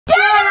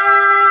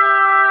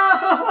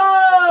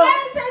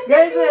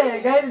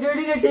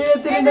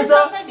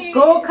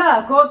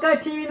coocaa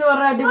TV എന്ന്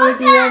പറഞ്ഞ അടിപൊളി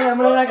TV ആണ്.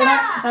 നമ്മളിതാക്കണ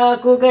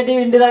coocaa TV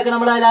ഉണ്ട്. ഇതാക്കണം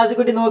നമ്മളെ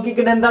ലാസിക്കുട്ടി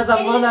നോക്കിക്കിട്ട് എന്താ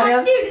സംഭവം എന്ന്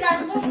അറിയാം.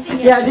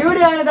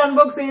 ഡ്യൂഡിയാണ് ഇത്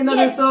അൺബോക്സ്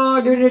ചെയ്യുന്നത്. സോ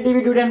ഡ്യൂഡി TV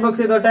ഡ്യൂഡി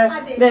അൺബോക്സ് ചെയ്തോട്ടെ.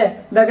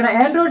 ഇതാക്കണ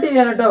ആൻഡ്രോയിഡ് TV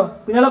ആണ് കേട്ടോ.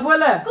 നിങ്ങളെ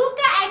പോലെ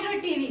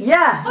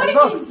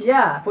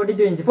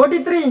 42 inch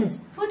 43 inch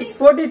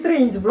 43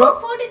 inch bro.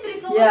 43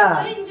 so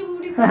 1 inch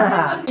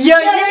yo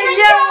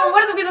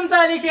what's up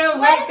guys,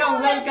 welcome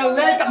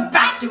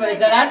back to my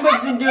channel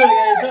unboxing dude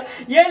guys.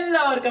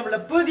 എല്ലാവർക്കും നമ്മുടെ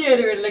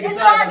പുതിയൊരു വീഡിയോയിലേക്ക്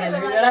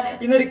സ്വാഗതം.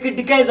 ഇന്നൊരു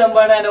കിട്ടിക്കായ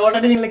സംഭവമാണ്.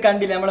 ഓൾറെഡി നിങ്ങൾ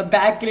കണ്ടില്ല നമ്മളെ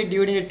ബാക്കിൽ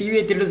ഡ്യൂഡിന്റെ TV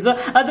എത്തിയിട്ടുണ്ട്. സോ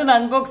അതൊന്ന്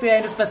അൺബോക്സ്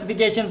ചെയ്യാൻ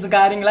സ്പെസിഫിക്കേഷൻസ്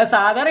കാര്യങ്ങള്.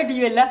 സാധാരണ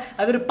TV അല്ല,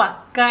 അതൊരു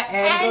പക്ക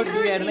ആൻഡ്രോയിഡ്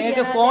TV ആണ്.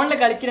 നിങ്ങൾക്ക് ഫോണിൽ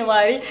കളിക്കുന്ന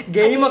മാതിരി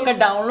ഗെയിം ഒക്കെ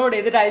ഡൗൺലോഡ്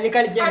ചെയ്തിട്ട് അതിൽ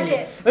കളിക്കാൻ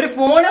കഴിയും. ഒരു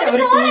ഫോൺ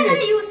ഒരു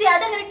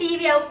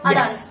TV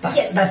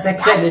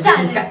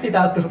കത്തി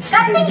താത്തു.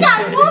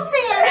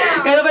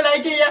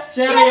 ലൈക്ക് ചെയ്യുക,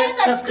 ഷെയർ ചെയ്യുക,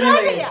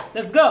 സബ്സ്ക്രൈബ് ചെയ്യുക.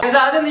 Let's go.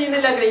 അത്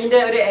നീന്നില്ല ഇതിന്റെ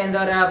ഒരു എന്താ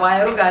പറയാ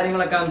വയറും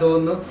കാര്യങ്ങളൊക്കെ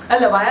തോന്നുന്നു.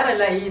 അല്ല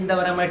വയറല്ല, ഈ എന്താ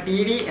പറയാ നമ്മുടെ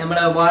TV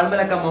നമ്മളെ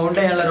വാൾമലൊക്കെ മൗണ്ട്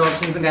ചെയ്യാനുള്ള ഒരു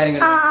ഓപ്ഷൻസും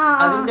കാര്യങ്ങളും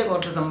അതിന്റെ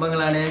കുറച്ച്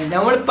സംഭവങ്ങളാണ്.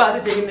 നമ്മളിപ്പോ അത്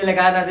ചെയ്യുന്നില്ല,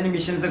 കാരണം അതിന്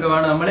മിഷൻസ് ഒക്കെ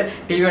വേണം. നമ്മള്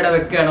ടിവിയുടെ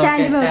വെക്കുകയാണ്,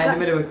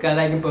 സ്റ്റാൻഡിൽ വെക്കുക,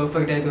 അതായിരിക്കും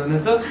പെർഫെക്റ്റ് ആയി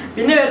തോന്നുന്നത്. സോ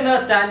പിന്നെ വരുന്ന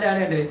സ്റ്റാൻഡാണ്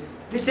കണ്ടത്.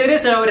 ഇത് ചെറിയ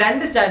സ്റ്റാൻഡ്,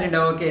 രണ്ട് സ്റ്റാൻഡ്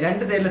ഉണ്ടാവും. ഓക്കെ,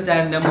 രണ്ട് സൈഡിൽ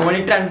സ്റ്റാൻഡ് ഉണ്ടാവും.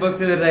 മോണിറ്റർ അൺബോക്സ്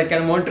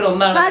ചെയ്തിട്ടാണ്. മോണിറ്റർ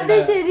ഒന്നാണ്,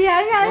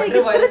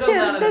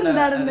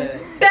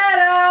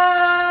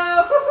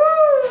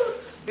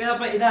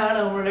 അപ്പൊ ഇതാണ്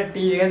നമ്മുടെ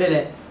TV.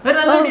 കണ്ടില്ലേ, ഒരു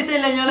നല്ല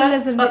ഡിസൈൻ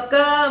പക്ക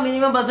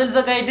മിനിമം ബസിൽസ്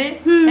ഒക്കെ ആയിട്ട്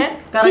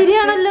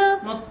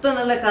മൊത്തം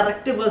നല്ല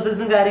കറക്റ്റ്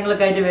ബസിൽസും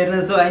കാര്യങ്ങളൊക്കെ ആയിട്ട്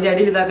വരുന്നത്. സോ അതിന്റെ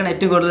അടിയിൽ ഇതാക്കണം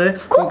ഏറ്റവും കൂടുതൽ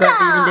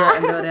ടിവിന്റെ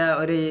എന്താ പറയാ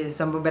ഒരു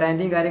സംഭവം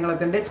ബ്രാൻഡിങ്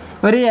കാര്യങ്ങളൊക്കെ ഉണ്ട്.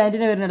 ഒരു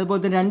ആന്റിന വരുന്നുണ്ട്,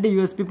 അതുപോലെ തന്നെ 2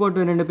 USB പോർട്ട്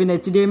വരുന്നുണ്ട്, പിന്നെ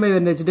HDMI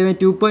വരുന്നുണ്ട്, HDMI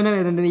 2.0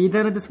 വരുന്നുണ്ട്,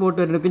 ഈഥർനെറ്റ് സ്പോട്ട്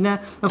വരുന്നുണ്ട്, പിന്നെ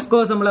ഓഫ്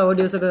കോഴ്സ് നമ്മളെ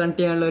ഓഡിയോസ് ഒക്കെ കണക്ട്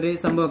ചെയ്യാനുള്ള ഒരു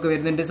സംഭവം ഒക്കെ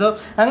വരുന്നുണ്ട്. സോ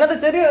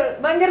അങ്ങനത്തെ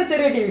ഭയങ്കര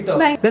ചെറിയ TV കേട്ടോ.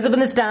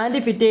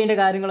 സ്റ്റാൻഡ് ഫിറ്റ് ചെയ്യേണ്ട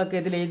കാര്യങ്ങളൊക്കെ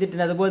ഇതിൽ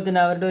എഴുതിയിട്ടുണ്ട്. അതുപോലെ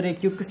തന്നെ അവരുടെ ഒരു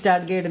ക്വിക്ക്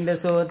സ്റ്റാർട്ട് ഗൈഡ് ഉണ്ട്.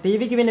 സോ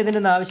ടിവിക്ക് പിന്നെ ഇതിന്റെ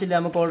ഒന്നും ആവശ്യമില്ല,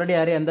 നമുക്ക് ഓൾറെഡി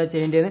അറിയാം എന്താ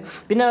ചെയ്യേണ്ടത്.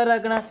 പിന്നെ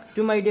അവരാക്കണ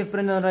ടു മൈ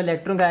ഡിഫറെന്റ് പറഞ്ഞ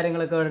ലെറ്ററും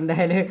കാര്യങ്ങളൊക്കെ ഉണ്ട്.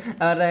 അതിൽ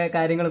അവരുടെ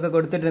കാര്യങ്ങളൊക്കെ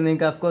കൊടുത്തിട്ടുണ്ട്.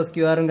 നിങ്ങൾക്ക് അഫ്കോഴ്സ്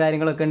QR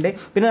കാര്യങ്ങളൊക്കെ ഉണ്ട്.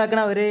 പിന്നെ ആക്കണ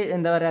ഒരു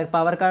എന്താ പറയാ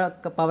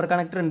പവർ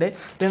കണക്ടർ ഉണ്ട്.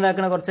 പിന്നെ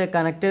ഇതാക്കണ കുറച്ച്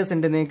കണക്ടേഴ്സ്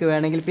ഉണ്ട് നിങ്ങൾക്ക്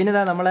വേണമെങ്കിൽ. പിന്നെ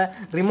ഇതാ നമ്മളെ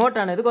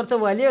റിമോട്ടാണ്. ഇത് കുറച്ച്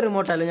വലിയ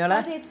റിമോട്ടല്ല, ഞങ്ങളെ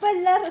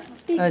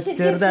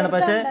ചെറുതാണ്.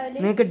 പക്ഷെ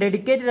നിങ്ങൾക്ക്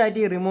ഡെഡിക്കേറ്റഡ് ആയിട്ട്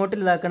ഈ റിമോട്ടിൽ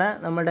ഇതാക്കണ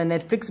നമ്മുടെ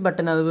നെറ്റ്ഫ്ലിക്സ്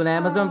ബട്ടൺ, അതുപോലെ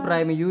ആമസോൺ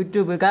പ്രൈം,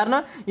 യൂട്യൂബ്,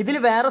 കാരണം ഇതിൽ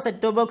വേറെ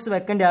സെറ്റ് ടോപ്പ് ബോക്സ്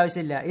വെക്കേണ്ട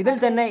ആവശ്യമില്ല. ഇതിൽ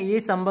തന്നെ ഈ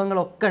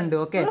സംഭവങ്ങളൊക്കെ ഉണ്ട്.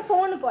 ഓക്കെ,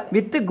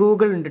 വിത്ത്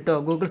ഗൂഗിൾ ഉണ്ട് കേട്ടോ,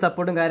 ഗൂഗിൾ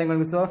സപ്പോർട്ടും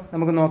കാര്യങ്ങളും. സോ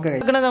നമുക്ക് നോക്കാം.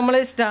 നമ്മള്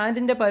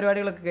സ്റ്റാൻഡിന്റെ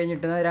പരിപാടികളൊക്കെ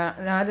കഴിഞ്ഞിട്ട്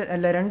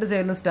 2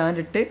 സൈഡിലും സ്റ്റാൻഡ്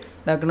ഇട്ട്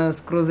ഇതാക്കണ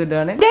സ്ക്രൂസ്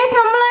ഇട്ടാണ്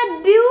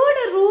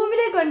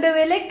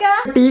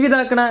TV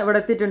ഇതാക്കണ ഇവിടെ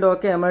എത്തിയിട്ടുണ്ട്.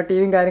 ഓക്കെ, നമ്മുടെ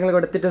ടിവിയും കാര്യങ്ങളൊക്കെ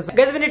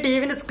എടുത്തിട്ടുണ്ട്. പിന്നെ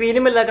ടിവിന്റെ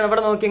സ്ക്രീനും ഇതാക്കണം.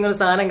 ഇവിടെ നോക്കി നിങ്ങൾ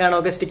സാധനം കാണാം.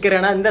 ഓക്കെ, സ്റ്റിക്കർ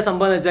ആണ്. എന്താ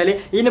സംഭവം എന്ന് വെച്ചാൽ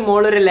ഇതിന്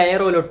മുകളിൽ ഒരു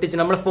ലെയർ പോലെ ഒട്ടിച്ചു,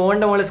 നമ്മുടെ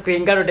ഫോണിന്റെ മുകളിൽ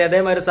സ്ക്രീൻ കാർഡ് ഒട്ടി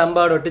അതേമാതിരി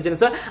സംഭവം അവിടെ ഒട്ടിച്ചു.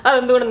 സോ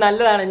അതെന്തുകൊണ്ട്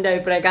നല്ലതാണ് എന്റെ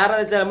അഭിപ്രായം. കാരണം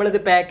എന്താ വെച്ചാൽ നമ്മളിത്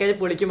പാക്കേജ്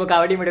പൊളിക്കുമ്പോൾ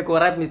അവിടെയും ഇവിടെ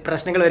കുറെ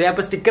പ്രശ്നങ്ങൾ വരും.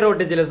 അപ്പൊ സ്റ്റിക്കർ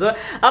ഒട്ടിച്ചില്ല. സോ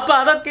അപ്പൊ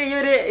അതൊക്കെ ഈ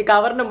ഒരു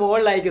കവറിന്റെ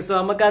മുകളിലായിരിക്കും. സോ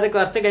നമുക്ക് അത്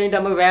കുറച്ച് കഴിഞ്ഞിട്ട്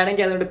നമുക്ക്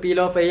വേണമെങ്കിൽ അതുകൊണ്ട്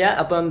പീൽ ഓഫ് ചെയ്യാം.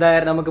 അപ്പൊ എന്താ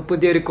നമുക്ക്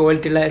പുതിയൊരു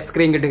ക്വാളിറ്റി ഉള്ള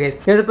സ്ക്രീൻ കിട്ടുക.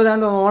 ഇതിപ്പോ ഞാൻ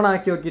ഓൺ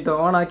ആക്കി നോക്കിട്ടോ,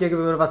 ഓൺ ആക്കി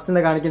നോക്കി ഫസ്റ്റ്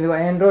എന്താ കാണിക്കുന്നത്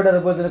ആൻഡ്രോയിഡ്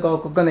അതുപോലെ തന്നെ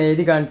കോക്കൊക്കെ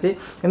എഴുതി കാണിച്ച്.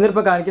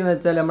 എന്നിട്ടിപ്പോ കാണിക്കുന്നത്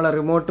വെച്ചാൽ നമ്മളെ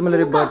റിമോട്ടുമിൽ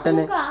ഒരു ബട്ടൺ,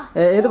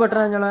 ഏത് ബട്ടൺ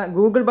നമ്മളെ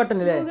ഗൂഗിൾ ബട്ടൺ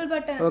അല്ലേ?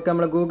 ഓക്കെ,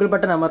 നമ്മളെ ഗൂഗിൾ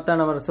ബട്ടൺ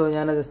അമർത്താണ്. സോ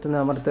ഞാൻ ജസ്റ്റ് ഒന്ന്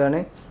അമർത്തുകയാണ്.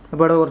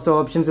 അപ്പൊ ഇവിടെ കുറച്ച്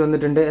ഓപ്ഷൻസ്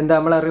വന്നിട്ടുണ്ട്. എന്താ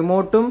നമ്മളെ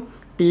റിമോട്ടും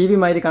TV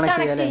മാതിരി കണക്ട്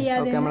ചെയ്യാല്ലേ?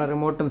 ഓക്കെ, നമ്മളെ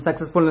റിമോട്ടും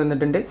സക്സസ്ഫുൾ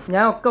നിന്നിട്ടുണ്ട്.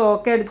 ഞാൻ ഒക്കെ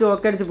ഓക്കെ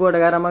അടിച്ച് പോട്ടെ,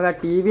 കാരണം നമുക്ക് ആ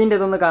ടിവിന്റെ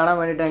ഇതൊന്ന് കാണാൻ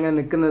വേണ്ടിട്ട് അങ്ങനെ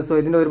നിൽക്കുന്നത്. സോ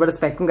ഇതിന്റെ ഒരുപാട്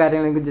സ്പെക്കും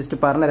കാര്യങ്ങളും എനിക്ക് ജസ്റ്റ്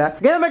പറഞ്ഞുതരാം.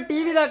 നമ്മൾ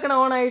TV ഇതാക്കണം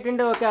ഓൺ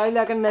ആയിട്ടുണ്ട്. ഓക്കെ,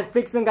 അതിലാക്കണം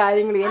നെറ്റ്ഫ്ലിക്സും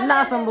കാര്യങ്ങളും എല്ലാ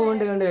സംഭവം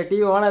ഉണ്ട്.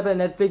 TV ഓൺ ആയപ്പോ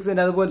നെറ്റ്ഫ്ലിക്സ്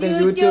ഉണ്ട്, അതുപോലെ തന്നെ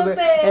യൂട്യൂബ്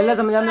എല്ലാ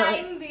സംഭവം.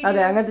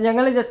 അതെ, അങ്ങനത്തെ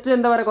ഞങ്ങൾ ജസ്റ്റ്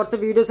എന്താ പറയാ കുറച്ച്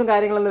വീഡിയോസും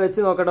കാര്യങ്ങളൊന്നും വെച്ച്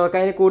നോക്കട്ടെ. ഓക്കെ,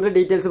 അതിന് കൂടുതൽ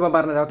ഡീറ്റെയിൽസ് ഇപ്പൊ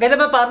പറഞ്ഞുതരാം. ഓക്കെ,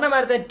 ഇതിപ്പോ പറഞ്ഞ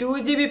മാരത്തെ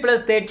 2GB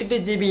 +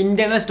 32GB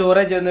ഇന്റർണൽ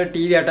സ്റ്റോറേജ് വന്ന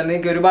TV ആട്ടോ.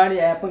 നിങ്ങൾക്ക് ഒരുപാട്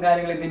ആപ്പും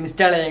കാര്യങ്ങളും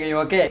ഇൻസ്റ്റാൾ ചെയ്യാൻ കഴിയും.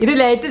 ഓക്കെ, ഇത്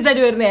ലേറ്റസ്റ്റ്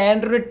ആയിട്ട് വരുന്ന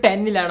ആൻഡ്രോയിഡ്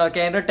 10 ാണ്. ഓക്കെ,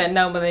 ആൻഡ്രോയിഡ് 10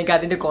 ആകുമ്പോൾ നിങ്ങൾക്ക്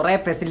അതിന്റെ കുറെ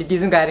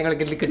ഫെസിലിറ്റീസും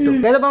കാര്യങ്ങളൊക്കെ ഇതിൽ കിട്ടും.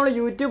 ഇതിപ്പോ നമ്മൾ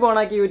യൂട്യൂബ് ഓൺ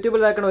ആക്കി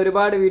യൂട്യൂബിൽ ആക്കണം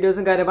ഒരുപാട്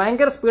വീഡിയോസും കാര്യം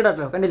ഭയങ്കര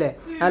സ്പീഡാട്ടോ. കണ്ടില്ലേ,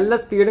 നല്ല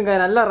സ്പീഡും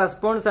കാര്യം നല്ല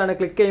റെസ്പോൺസ് ആണ്.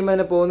 ക്ലിക്ക് ചെയ്യുമ്പോൾ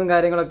തന്നെ പോകുന്ന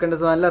കാര്യങ്ങളൊക്കെ ഉണ്ട്.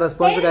 സോ നല്ല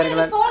റെസ്പോൺസ്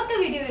കാര്യങ്ങളാണ്.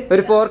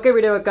 ഒരു 4K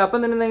വീഡിയോ വെക്കാം.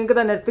 അപ്പം തന്നെ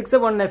നിങ്ങൾക്ക് നെറ്റ്ഫ്ലിക്സ്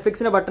പോകണം.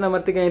 നെറ്റ്ഫ്ലിക്സിന്റെ ബട്ടൺ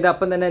അമർത്തി കഴിഞ്ഞാൽ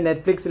അപ്പം തന്നെ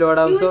നെറ്റ്ഫ്ലിക്സ്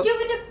ലോഡ് ആവും. സോ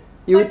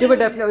യൂട്യൂബ്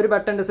ഡെഫിനറ്റ് ഒരു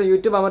ബട്ടൺ ഉണ്ട്. സോ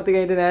യൂട്യൂബ് അമർത്തി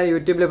കഴിഞ്ഞിട്ട് നേരെ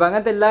യൂട്യൂബിൽ പോകും.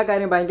 അങ്ങനത്തെ എല്ലാ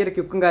കാര്യം ഭയങ്കര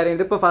ക്വിക്കും കാര്യം.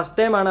 ഇതിപ്പോ ഫസ്റ്റ്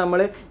ടൈം ആണ് നമ്മൾ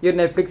ഈ ഒരു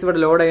നെറ്റ്ഫ്ലിക്സ് ഇവിടെ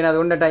ലോഡ് ചെയ്യുന്നത്,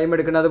 അതുകൊണ്ട് ടൈം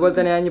എടുക്കുന്നത്. അതുപോലെ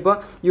തന്നെ ഞാനിപ്പോ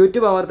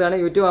യൂട്യൂബ് അമർത്താണ്.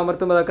 യൂട്യൂബ്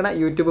അമർത്തുമ്പോൾ നോക്കണം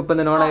യൂട്യൂബ് ഇപ്പം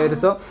തന്നെ ഓൺ ആയി.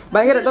 സോ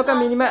ഭയങ്കര ഇതൊക്കെ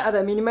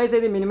മിനിമൈസ്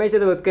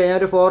ചെയ്ത് വെക്കുക. ഞാൻ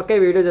ഒരു 4K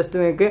വീഡിയോ ജസ്റ്റ്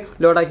നിങ്ങൾക്ക്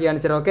ലോഡാക്കി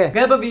കാണിച്ചു. ഓക്കെ,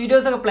 ഇപ്പൊ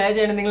വീഡിയോസ് ഒക്കെ പ്ലേ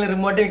ചെയ്യണം. നിങ്ങൾ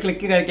റിമോട്ടിൽ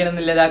ക്ലിക്ക്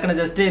കഴിക്കണമെന്നില്ല. ഇതാക്കണം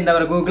ജസ്റ്റ് എന്താ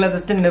പറയുക ഗൂഗിൾ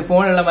അസിസ്റ്റന്റ്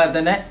ഫോണുള്ള മാതിരി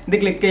തന്നെ ഇത്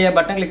ക്ലിക്ക് ചെയ്യുക.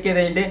 ബട്ടൺ ക്ലിക്ക്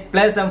ചെയ്ത് കഴിഞ്ഞിട്ട്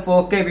play some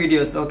 4K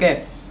videos. Okay,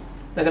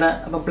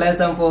 അപ്പൊ പ്ലേ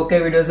സം 4K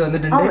വീഡിയോസ്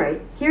വന്നിട്ടുണ്ട്.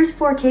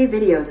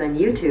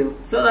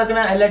 സോ അതാക്കണ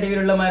എല്ലാ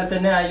ടിവിയിലുള്ള മാതിരി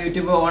തന്നെ ആ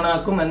യൂട്യൂബ് ഓൺ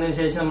ആക്കും. എന്നതിന്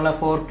ശേഷം നമ്മൾ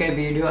 4K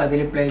വീഡിയോ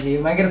അതിൽ പ്ലേ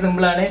ചെയ്യും. ഭയങ്കര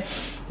സിമ്പിൾ ആണ്.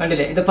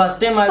 കണ്ടില്ലേ, ഇത്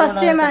first time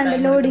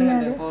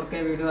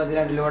 4K video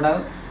അതിലായിട്ട് load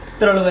ആവും.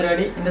 ഇത്രയുള്ള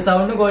പരിപാടി. എന്റെ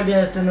സൗണ്ടും ക്വാളിറ്റി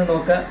ജസ്റ്റ് ഒന്ന്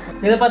നോക്കാം.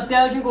 ഇതിപ്പോ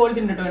അത്യാവശ്യം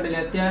ക്വാളിറ്റി ഉണ്ട് കേട്ടോ. കണ്ടില്ലേ,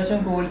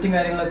 അത്യാവശ്യം ക്വാളിറ്റിയും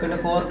കാര്യങ്ങളൊക്കെ ഉണ്ട്.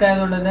 4K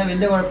ആയതുകൊണ്ട് തന്നെ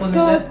വലിയ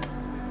കുഴപ്പമൊന്നുമില്ല.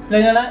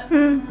 ഞങ്ങളെ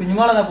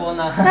കുഞ്ഞുമോളതാ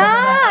പോകുന്ന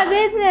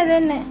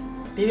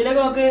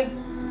ടിവിയിലേക്ക് നോക്ക്.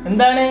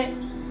 എന്താണ്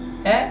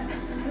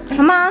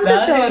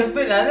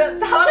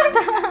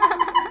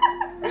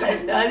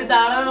രാജ്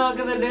താഴെ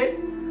നോക്കുന്നുണ്ട്.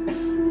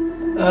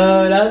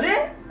 രാജ്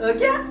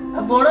നോക്കിയാ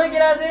പോണോ നോക്കിയ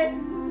രാജ്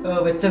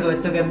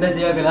വെച്ചൊക്കെ എന്താ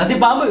ചെയ്യാ രാജ്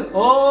പാമ്പ്.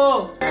 ഓ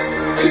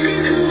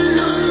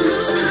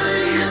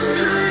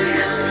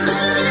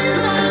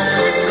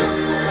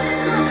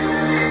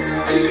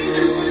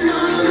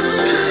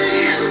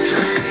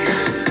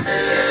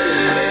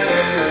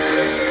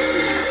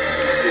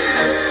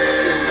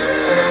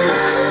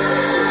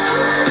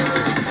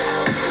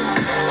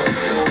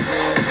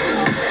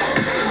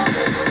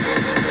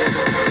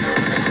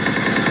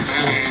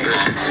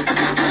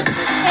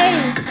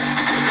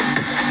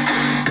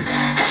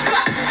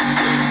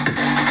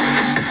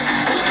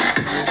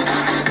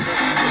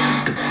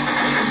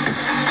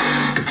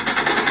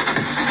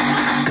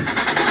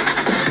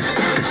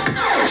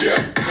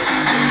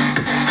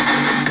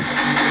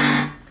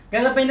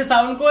അപ്പൊ ഇതിന്റെ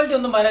സൗണ്ട് ക്വാളിറ്റി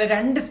ഒന്നും പറയാം.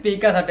 2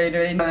 സ്പീക്കേഴ്സ് ആട്ടോ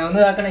ഒന്ന്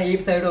ഇതാക്കണ ഈ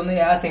സൈഡും ഒന്ന്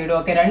ആ സൈഡും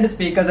ഒക്കെ 2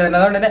 സ്പീക്കേഴ്സ്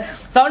വരുന്നത്. അതുകൊണ്ട് തന്നെ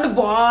സൗണ്ട്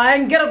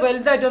ഭയങ്കര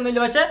വലുതായിട്ടൊന്നുമില്ല,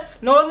 പക്ഷെ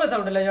നോർമൽ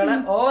സൗണ്ട് അല്ല. ഞങ്ങളെ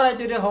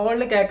ഓവറായിട്ട് ഒരു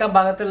ഹോളിൽ കേൾക്കാൻ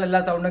ഭാഗത്തുള്ള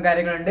എല്ലാ സൗണ്ടും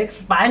കാര്യങ്ങളുണ്ട്.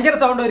 ഭയങ്കര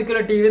സൗണ്ട്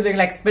ഒരിക്കലും ടി വി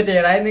നിങ്ങൾ എക്സ്പെക്ട്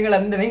ചെയ്യണം. അതായത് നിങ്ങൾ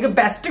നിങ്ങൾക്ക്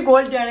ബെസ്റ്റ്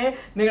ക്വാളിറ്റി ആണ്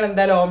നിങ്ങൾ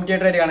എന്തായാലും ഹോം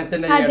തിയേറ്ററായിട്ട് കണക്ട്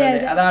തന്നെ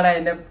ചെയ്യണം.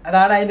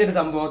 അതാണ് അതിന്റെ ഒരു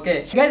സംഭവം. ഓക്കെ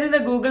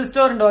ഇതിന്റെ ഗൂഗിൾ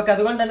സ്റ്റോർ ഉണ്ട്. ഓക്കെ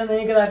അതുകൊണ്ട് തന്നെ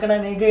നിങ്ങൾക്ക് ഇതാക്കണ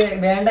നിങ്ങൾക്ക്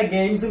വേണ്ട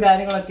ഗെയിംസും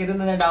കാര്യങ്ങളൊക്കെ ഇത്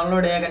തന്നെ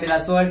ഡൗൺലോഡ് ചെയ്യാൻ കണ്ടില്ല.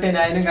 അസോൾട്ട്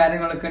 9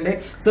 കാര്യങ്ങളൊക്കെ ഉണ്ട്.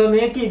 സോ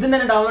നിങ്ങൾക്ക് ഇത്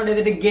തന്നെ ഡൗൺലോഡ്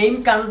ചെയ്തിട്ട് ഗെയിം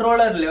കൺട്രോളറിൽ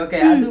ഓക്കെ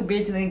അത്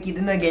ഉപയോഗിച്ച് നിങ്ങൾക്ക്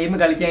ഇതിന്റെ ഗെയിം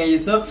കളിക്കാൻ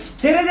കഴിയും. സോ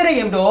ചെറിയ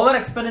ഗെയിം ഓവർ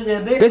എക്സ്പെൻഡ്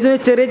ചെയ്ത്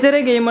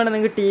ചെറിയ ഗെയിമാണ്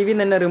നിങ്ങൾക്ക് ടി വി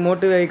തന്നെ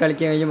റിമോട്ട് വഴി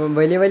കളിക്കാൻ കഴിയും.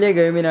 വലിയ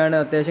ഗെയിമിനാണ്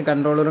അത്യാവശ്യം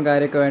കൺട്രോളറും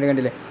കാര്യമൊക്കെ വേണ്ടി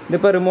കണ്ടില്ലേ.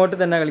 ഇതിപ്പോ റിമോട്ട്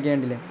തന്നെ കളിക്കാൻ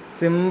കണ്ടില്ലേ.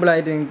 സിമ്പിൾ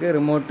ആയിട്ട് നിങ്ങൾക്ക്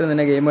റിമോട്ട്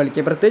തന്നെ ഗെയിം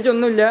കളിക്കുക. പ്രത്യേകിച്ച്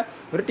ഒന്നുമില്ല,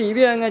 ഒരു ടി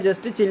വി വാങ്ങുക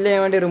ജസ്റ്റ് ചില്ല്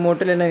ചെയ്യാൻ വേണ്ടി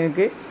റിമോട്ടിൽ തന്നെ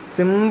നിങ്ങൾക്ക്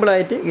സിമ്പിൾ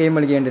ആയിട്ട് ഗെയിം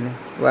കളിക്കേണ്ടത്.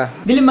 വാ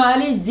ഇതിൽ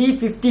മാലി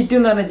G52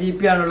 എന്ന് പറഞ്ഞ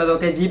GP ആണുള്ളത്.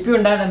 ഓക്കെ GP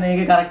ഉണ്ടാണ്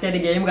നിങ്ങൾക്ക് കറക്റ്റ്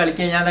ആയിട്ട് ഗെയിം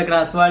കളിക്കുക. ഞാൻ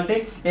അസ്വാൾട്ട്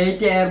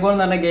 8 എയർബോൾ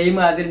എന്ന് പറഞ്ഞ ഗെയിം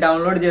അതിൽ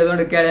ഡൗൺലോഡ്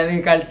ചെയ്തുകൊണ്ടിരിക്കുകയാണ്.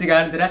 നിങ്ങൾക്ക് കളിച്ച്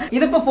കാണിച്ചു.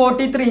 ഇതിപ്പോ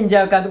 43 ഇഞ്ച്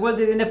ആക്കുക. അതുപോലെ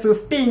ഇതിന്റെ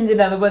 50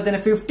 ഇഞ്ചിന്റെ അതുപോലെ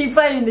തന്നെ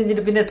 55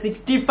 ഇഞ്ചിന്റെ പിന്നെ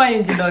 65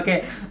 ഇഞ്ചിന്റെ. ഓക്കെ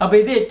അപ്പൊ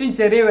ഇത് ഏറ്റവും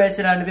ചെറിയ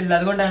വേർഷൻ ആണ് ഇതിൽ.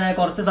 അതുകൊണ്ടാണ്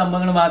കുറച്ച്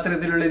സംഭവങ്ങൾ മാത്രമേ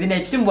ഇതിലുള്ളൂ. ഇതിന്റെ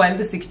ഏറ്റവും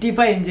വലുത്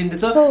 65 ഇഞ്ച് ഉണ്ട്.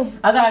 സോ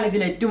അതാണ്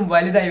ഇതിൽ ഏറ്റവും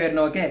വലുതായി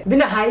വരുന്നത്. ഓക്കെ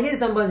ഇതിന്റെ ഹൈലൈറ്റ്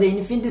സംഭവം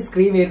ഇൻഫിനിറ്റി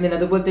സ്ക്രീൻ വരുന്നുണ്ട്.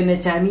 അതുപോലെ തന്നെ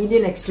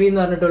ചാമീലിയൻ എക്സ്ട്രീം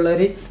എന്ന് പറഞ്ഞിട്ടുള്ള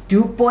ഒരു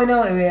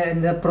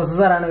 2.0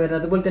 പ്രൊസസറാണ് വരുന്നത്.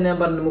 അതുപോലെ തന്നെ ഞാൻ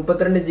പറഞ്ഞു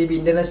 32 GB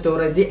ഇന്റർണൽ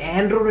സ്റ്റോറേജ്,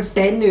 ആൻഡ്രോയിഡ്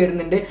 10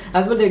 വരുന്നുണ്ട്.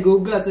 അതുപോലെ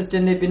ഗൂഗിൾ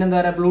അസിസ്റ്റന്റ്, പിന്നെ എന്താ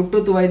പറയാ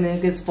ബ്ലൂടൂത്ത് വഴി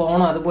നിങ്ങൾക്ക്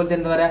ഫോണോ അതുപോലെ തന്നെ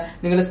എന്താ പറയാ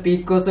നിങ്ങളുടെ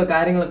സ്പീക്കേഴ്സോ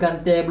കാര്യങ്ങളൊക്കെ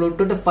കണക്ട് ചെയ്യാൻ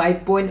ബ്ലൂടൂത്ത്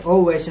 5.0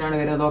 വേർഷൻ ആണ്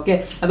വരുന്നത്. ഓക്കെ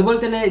അതുപോലെ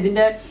തന്നെ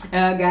ഇതിന്റെ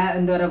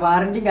എന്താ പറയാ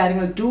വാറന്റി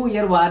കാര്യങ്ങൾ 2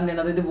 ഇയർ വാറന്റി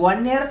ആണ്. അതായത്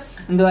 1 ഇയർ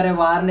എന്താ പറയാ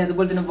വാറന്റി,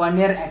 അതുപോലെ തന്നെ 1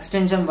 ഇയർ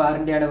എക്സ്റ്റൻഷൻ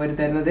വാറന്റിയാണ് അവർ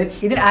തരുന്നത്.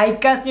 ഇതിൽ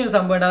ഐകാസ്റ്റിന് ഒരു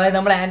സംഭവം ഉണ്ട്. അതായത്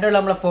നമ്മുടെ ആൻഡ്രോയിഡ്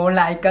നമ്മുടെ ഫോണിൽ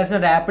ഐകാസ്റ്റിന്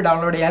ഒരു ആപ്പ്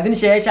ഡൗൺലോഡ് ചെയ്യുക.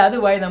 അതിനുശേഷം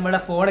അതുവഴി നമ്മുടെ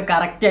ഫോൺ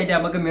കറക്റ്റ് ആയിട്ട്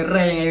നമുക്ക് മിറർ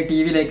ചെയ്യാൻ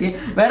ടിവിയിലേക്ക്.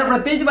 വേറെ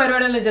പ്രത്യേകിച്ച്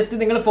പരിപാടിയല്ല, ജസ്റ്റ്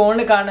നിങ്ങൾ ഫോണിൽ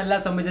കാണുന്ന എല്ലാ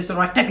സംഭവം ജസ്റ്റ്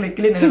ഒറ്റ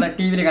ക്ലിക്കിൽ നിങ്ങളുടെ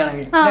ടിവിയിൽ കാണാൻ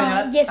കഴിയും.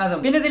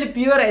 പിന്നെ ഇതിൽ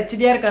പ്യൂർ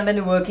HDR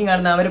കണ്ടന്റ് വർക്കിംഗ്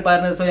ആണെന്ന് അവർ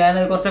പറഞ്ഞത്. സോ ഞാൻ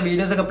കുറച്ച്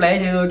വീഡിയോസ് ഒക്കെ പ്ലേ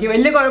ചെയ്ത് നോക്കി.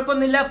 വലിയ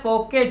കുഴപ്പമൊന്നുമില്ല.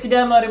 4K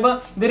HDR എന്ന് പറയുമ്പോൾ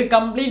ഇതൊരു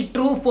കംപ്ലീറ്റ്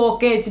ട്രൂ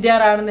 4K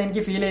HDR ആണെന്ന്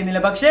എനിക്ക് ഫീൽ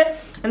ചെയ്യുന്നില്ല. പക്ഷെ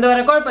എന്താ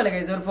പറയാ കുഴപ്പമില്ല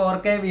ഗൈസ്. ഒരു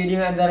 4K വീഡിയോ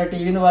എന്താ പറയുക ടി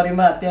വി എന്ന്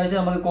പറയുമ്പോൾ അത്യാവശ്യം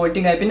നമുക്ക് ക്വാളിറ്റി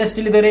ആയി. പിന്നെ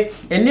സ്റ്റിൽ ഇതൊരു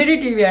LED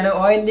TV ആണ്.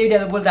 OLED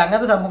അതുപോലത്തെ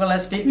അങ്ങനത്തെ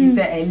സംഭവങ്ങളാണ്. Still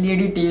is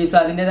LED TV. So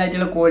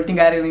അതിന്റേതായിട്ടുള്ള ക്വാളിറ്റിയും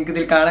കാര്യങ്ങളും നിങ്ങൾക്ക്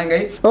ഇതിൽ കാണാൻ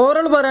കഴിയും.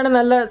 ഓവറോൾ പറയുകയാണെങ്കിൽ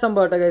നല്ല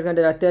സംഭവം ഗൈസ്.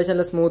 കണ്ടില്ല അത്യാവശ്യം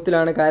നല്ല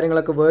സ്മൂത്തിലാണ്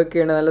കാര്യങ്ങളൊക്കെ വർക്ക്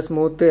ചെയ്യണം. നല്ല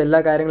സ്മൂത്ത് എല്ലാ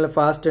കാര്യങ്ങളും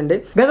ഫാസ്റ്റ് ഉണ്ട്.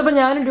 അപ്പൊ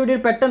ഞാനും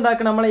ഡ്യൂട്ടിയിൽ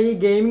പെട്ടെന്നാക്കണം നമ്മളെ ഈ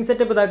ഗെയിമിംഗ്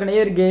സെറ്റപ്പ് ഇതാക്കണം. ഈ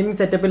ഒരു ഗെയിമിംഗ്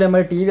സെറ്റപ്പിൽ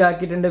നമ്മൾ TV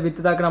ആക്കിയിട്ടുണ്ട്.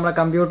 വിത്ത് ഇതാക്കണം നമ്മളെ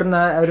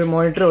കമ്പ്യൂട്ടറിന് ഒരു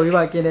മോണിറ്റർ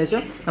ഒഴിവാക്കിയതിനു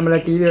ശേഷം നമ്മളെ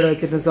TV ഇവിടെ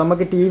വെച്ചിട്ടുണ്ട്. സോ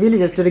നമുക്ക് TVയിൽ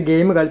ജസ്റ്റ് ഒരു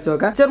ഗെയിം കളിച്ചു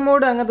നോക്കാം. പിക്ചർ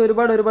മോഡ് അങ്ങനത്തെ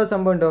ഒരുപാട്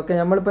സംഭവം ഉണ്ട്. ഓക്കെ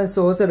നമ്മളിപ്പോ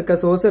സോഴ്സ് എടുക്കുക.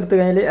 സോഴ്സ് എടുത്തു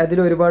കഴിഞ്ഞാൽ അതിൽ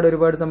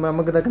ഒരുപാട് സംഭവം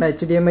നമുക്ക് ഇതാക്കണം.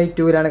 HDMI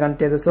 2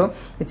 കണക്ട് ചെയ്തത്. സോ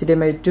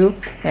HDMI 2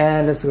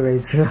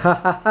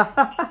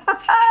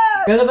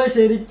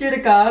 ശരിക്കും ഒരു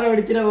കാർ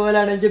ഓടിക്കുന്ന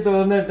പോലെയാണ് എനിക്ക്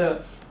തോന്നുന്നത് കേട്ടോ.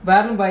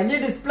 കാരണം വലിയ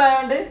ഡിസ്പ്ലേ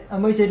ആയതുകൊണ്ട്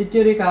നമുക്ക് ശരിക്കും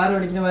ഒരു കാർ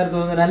ഓടിക്കുന്ന മാതിരി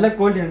തോന്നുന്നു. നല്ല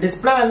ക്വാളിറ്റി ഉണ്ട്.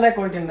 ഡിസ്പ്ലേ നല്ല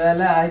ക്വാളിറ്റി ഉണ്ട്.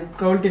 നല്ല ഹൈ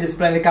ക്വാളിറ്റി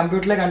ഡിസ്പ്ലേ ആണ്.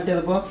 കമ്പ്യൂട്ടറിൽ കണക്ട്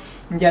ചെയ്തപ്പോ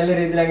എനിക്ക് നല്ല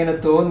രീതിയിൽ അങ്ങനെ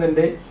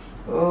തോന്നുന്നുണ്ട്.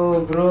 ഓ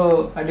ബ്രോ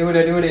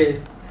അടിപൊളി.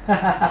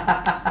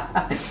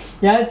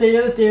 ഞാൻ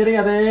ചെയ്യുന്ന സ്റ്റിയറിംഗ്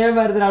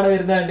അതേമാതിരിയാണ്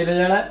വരുന്നത്. കണ്ടില്ല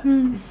ഞങ്ങളെ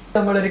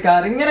നമ്മളൊരു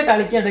കാർ ഇങ്ങനെ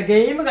കളിക്കണ്ട.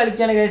 ഗെയിം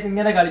കളിക്കാണ് ഗൈസ്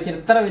ഇങ്ങനെ കളിക്കണം.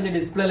 ഇത്ര വലിയ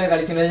ഡിസ്പ്ലേ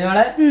കളിക്കുന്നത്.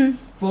 ഞങ്ങളെ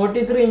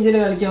 43 ഇഞ്ചിൽ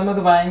കളിക്കാം.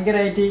 നമുക്ക്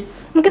ഭയങ്കരമായിട്ട്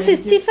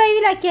 65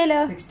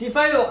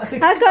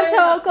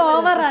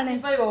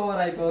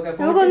 ഓവറായി.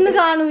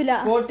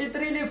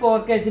 43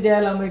 4K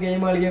HDR നമ്മൾ ഗെയിം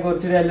കളിക്കാൻ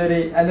കുറച്ചുകൂടി നല്ലൊരു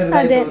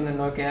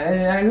തോന്നുന്നുണ്ട്. ഓക്കെ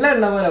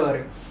ഉള്ള പോലെ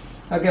പറയും.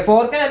 ഓക്കെ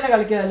 4K തന്നെ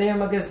കളിക്കുക. അല്ലെങ്കിൽ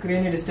നമുക്ക്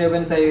സ്ക്രീൻ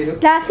ഡിസ്റ്റർബൻസ് ആയി വരും.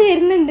 ക്ലാസ്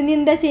വരുന്നുണ്ട്. നീ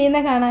എന്താ ചെയ്യുന്ന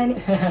കാണാൻ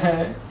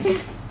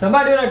സംഭവം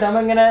അടിപൊളിയായിട്ട് നമ്മ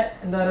ഇങ്ങനെ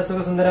എന്താ പറയുക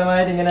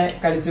സുഖസുന്ദരമായിട്ട് ഇങ്ങനെ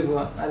കളിച്ചു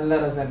പോവാം. നല്ല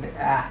രസമുണ്ട്.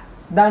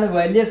 ഇതാണ്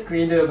വലിയ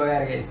സ്ക്രീനിന്റെ ഒരു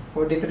ഉപകാരം ഗൈസ്.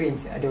 43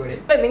 ഇഞ്ച് അടിപൊളി.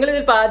 നിങ്ങൾ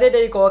ഇതിൽ ആദ്യമായിട്ട്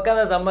ഈ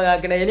കോക്കാന്ന സംഭവം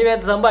ആക്കണേ. ഇനി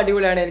വേണ്ട സംഭവം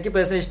അടിപൊളിയാണ്. എനിക്ക്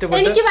പേഴ്സണലി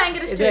ഇഷ്ടപ്പെട്ടു.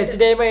 ഇത്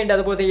HDMI ഉണ്ട്.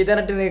 അതുപോലെ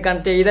ഈതർനെറ്റ്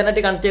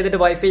കണക്ട് ചെയ്തിട്ട്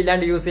വൈഫൈ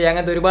ഇല്ലാണ്ട് യൂസ് ചെയ്യാം.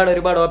 അങ്ങനത്തെ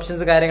ഒരുപാട്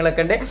ഓപ്ഷൻസ്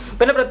കാര്യങ്ങളൊക്കെ ഉണ്ട്.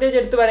 പിന്നെ പ്രത്യേകിച്ച്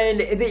എടുത്ത്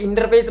പറയുന്നത് ഇത്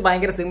ഇന്റർഫേസ്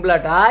ഭയങ്കര സിമ്പിൾ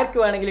ആയിട്ട് ആർക്ക്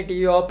വേണമെങ്കിലും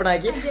TV ഓപ്പൺ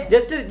ആക്കി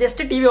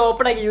ജസ്റ്റ് TV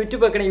ഓപ്പൺ ആക്കി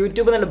യൂട്യൂബ് വെക്കണം.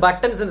 യൂട്യൂബ് എന്നുള്ള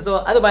ബട്ടൺസ് ഉണ്ട്. സോ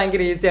അത്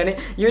ഭയങ്കര ഈസിയാണ്.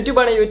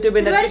 യൂട്യൂബ് ആണ്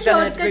യൂട്യൂബ്,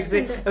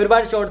 നെറ്റ്ഫ്ലിക്സ്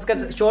ഒരുപാട്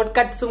ഷോർട്ട്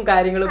കട്ട്സും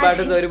കാര്യങ്ങളും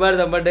ബട്ടൺസും ഒരുപാട്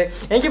സംഭവമുണ്ട്.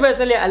 എനിക്ക്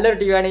പേഴ്സണലി നല്ലൊരു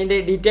TV ആണ്. ഇതിന്റെ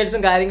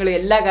ഡീറ്റെയിൽസും കാര്യങ്ങളും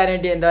എല്ലാ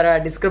കാര്യമായിട്ട് എന്താ പറയാ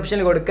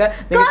ഡിസ്ക്രിപ്ഷനിൽ കൊടുക്കുക.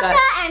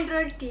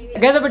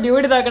 നിങ്ങൾക്ക്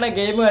ഡ്യൂട്ടി ഇതാക്കണ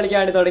ഗെയിം കളിക്കാൻ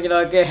വേണ്ടി തുടങ്ങിയത്.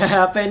 ഓക്കെ,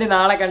 അപ്പൊ ഇനി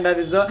നാളെ കണ്ടാ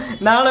ദിവസം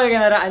നാളെ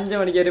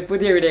 5 മണിക്ക് ഒരു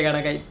പുതിയ വീഡിയോ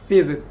കാണാം. Guys, see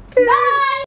you soon.